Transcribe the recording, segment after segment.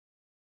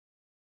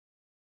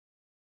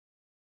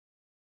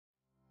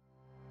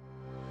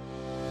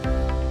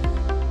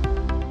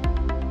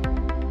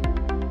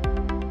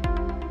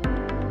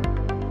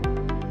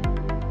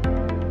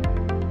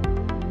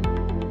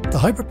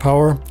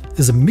HybridPower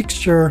is a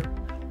mixture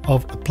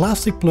of a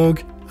plastic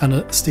plug and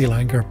a steel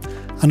anchor,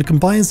 and it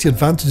combines the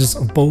advantages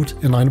of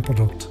both in one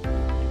product.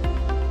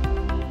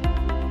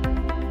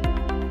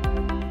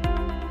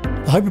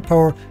 The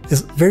HybridPower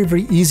is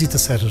very easy to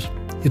set it.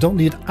 You don't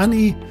need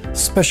any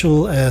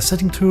special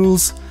setting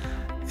tools.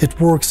 It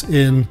works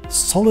in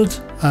solid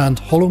and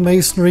hollow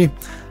masonry,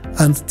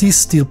 and these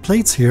steel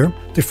plates here,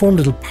 they form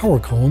little power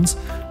cones,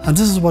 and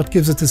this is what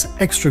gives it this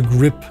extra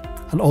grip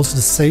and also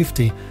the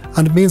safety,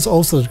 and it means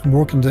also that it can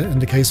work in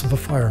the case of a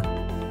fire.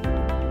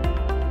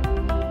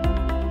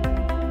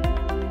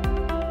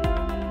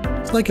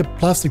 It's like a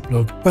plastic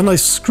plug. When I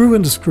screw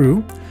in the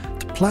screw,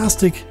 the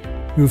plastic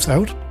moves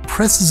out,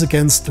 presses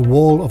against the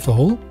wall of the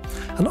hole,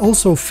 and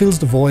also fills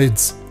the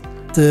voids.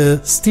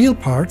 The steel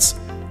parts,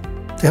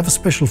 they have a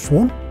special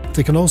form.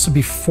 They can also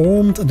be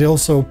formed, and they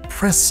also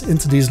press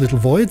into these little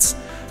voids.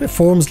 It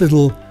forms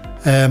little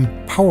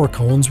power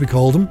cones, we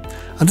call them.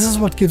 And this is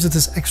what gives it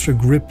this extra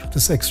grip,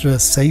 this extra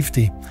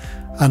safety.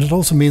 And it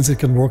also means it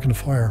can work in a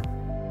fire.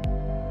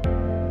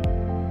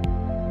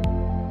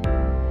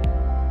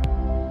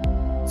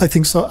 I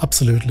think so,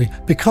 absolutely,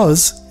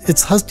 because it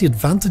has the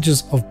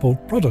advantages of both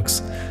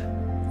products.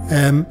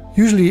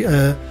 Usually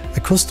a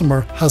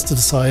customer has to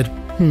decide,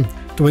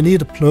 do I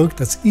need a plug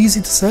that's easy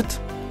to set,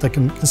 that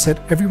can set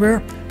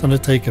everywhere? Then I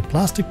take a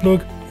plastic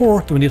plug,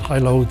 or do I need high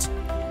loads?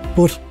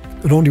 But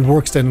it only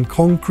works then in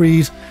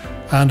concrete,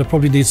 and I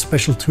probably need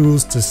special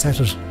tools to set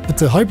it. With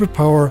the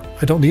HybridPower,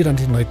 I don't need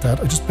anything like that.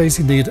 I just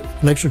basically need an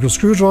electrical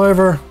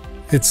screwdriver.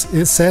 It's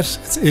set,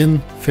 it's in,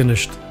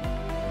 finished.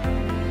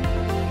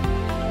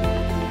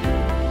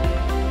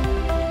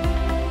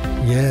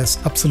 Yes,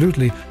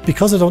 absolutely.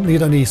 Because I don't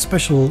need any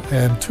special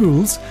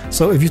tools.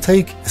 So if you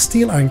take a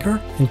steel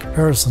anchor in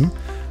comparison,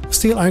 a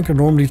steel anchor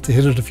normally you have to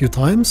hit it a few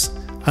times,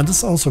 and this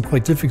is also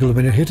quite difficult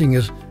when you're hitting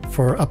it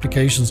for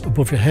applications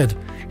above your head.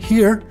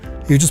 Here,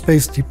 you just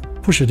basically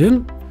push it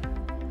in,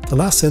 the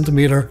last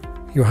centimeter,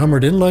 you hammer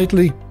it in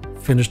lightly,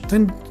 finished.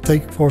 Then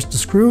take, force the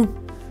screw,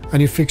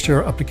 and you fix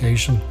your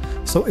application.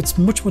 So it's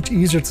much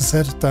easier to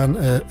set than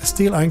a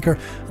steel anchor.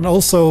 And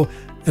also,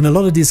 in a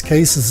lot of these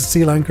cases,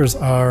 steel anchors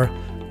are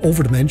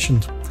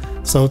over-dimensioned.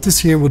 So this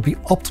here would be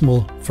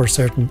optimal for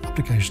certain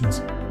applications.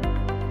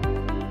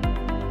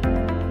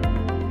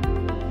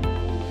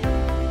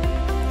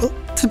 Well,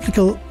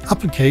 typical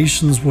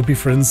applications would be,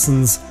 for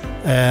instance,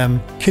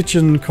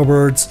 kitchen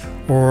cupboards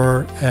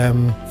or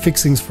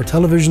fixings for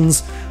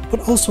televisions,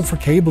 but also for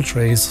cable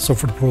trays, so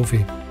for the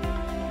Profi.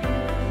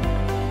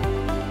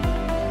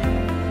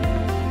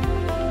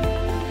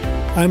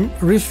 I'm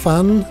a real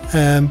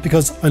fan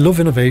because I love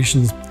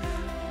innovations.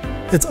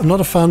 I'm not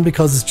a fan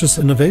because it's just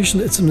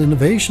innovation. It's an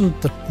innovation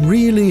that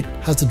really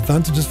has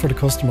advantages for the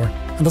customer,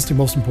 and that's the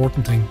most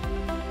important thing.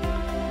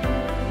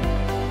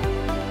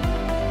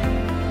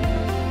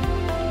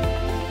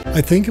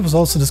 I think it was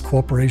also this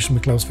cooperation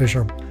with Klaus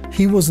Fischer.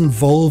 He was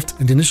involved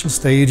in the initial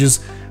stages.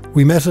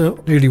 We met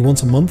nearly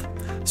once a month,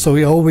 so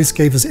he always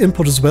gave his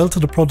input as well to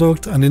the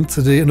product and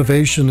into the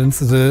innovation,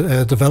 into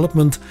the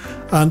development,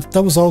 and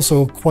that was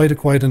also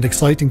quite an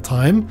exciting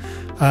time.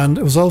 And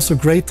it was also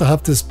great to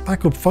have this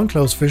backup from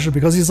Klaus Fischer,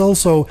 because he's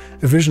also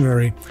a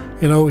visionary.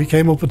 You know, he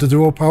came up with the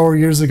Duo Power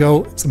years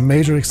ago. It's a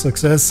major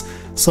success.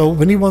 So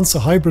when he wants a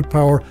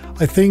HybridPower,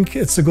 I think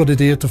it's a good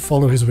idea to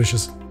follow his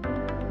wishes.